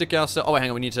 Stick ourselves... Oh, wait, hang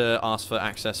on. We need to ask for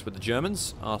access with the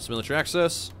Germans. Ask for military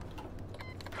access.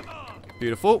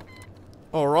 Beautiful.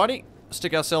 Alrighty.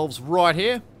 Stick ourselves right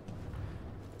here.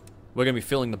 We're going to be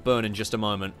feeling the burn in just a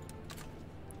moment.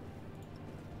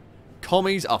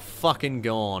 Commies are fucking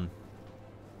gone.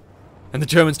 And the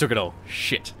Germans took it all.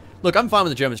 Shit. Look, I'm fine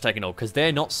with the Germans taking it all, because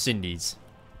they're not Cindy's.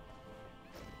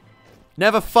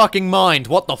 Never fucking mind.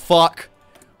 What the fuck?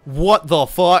 What the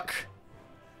fuck?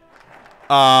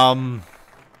 Oh,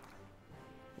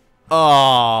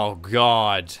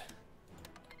 God.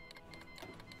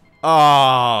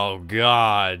 Oh,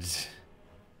 God.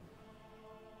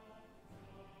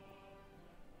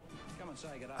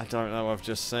 I don't know what I've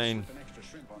just seen.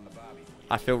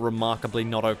 I feel remarkably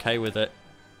not okay with it.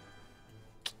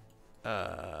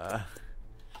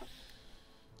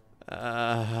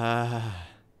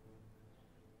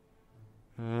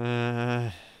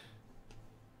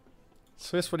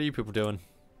 Swiss, what are you people doing?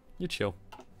 You chill.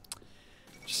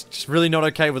 Just really not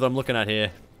okay with what I'm looking at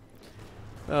here.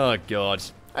 Oh, God.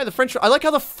 Hey, the French... I like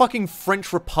how the fucking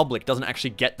French Republic doesn't actually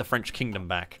get the French kingdom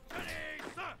back.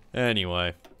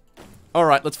 Anyway.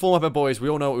 Alright, let's form up our boys. We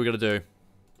all know what we're going to do.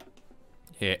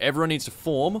 Here, everyone needs to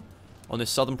form on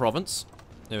this southern province.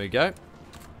 There we go.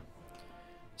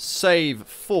 Save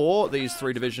for these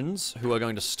 3 divisions who are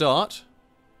going to start.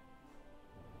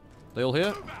 They all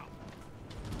here?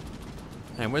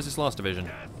 And where's this last division?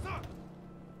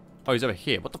 Oh, he's over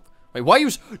here. What the... Wait, why are you...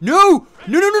 No!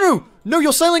 No! No,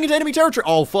 you're sailing into enemy territory!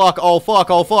 Oh, fuck. Oh, fuck.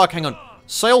 Oh, fuck. Hang on.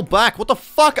 Sail back. What the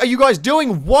fuck are you guys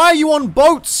doing? Why are you on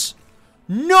boats?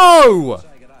 No!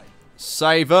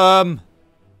 Save them.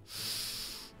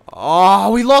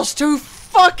 Oh, we lost 2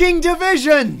 fucking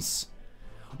divisions!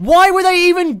 Why were they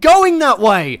even going that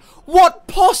way? What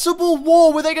possible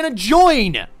war were they going to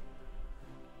join?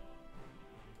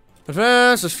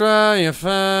 Advance, Australia,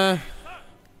 fair.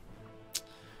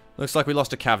 Looks like we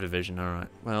lost a cav division, alright.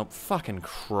 Well, fucking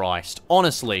Christ.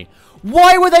 Honestly,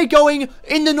 why were they going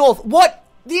in the north? What?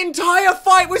 The entire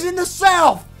fight was in the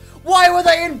south! Why were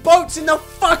they in boats in the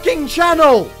fucking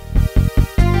channel?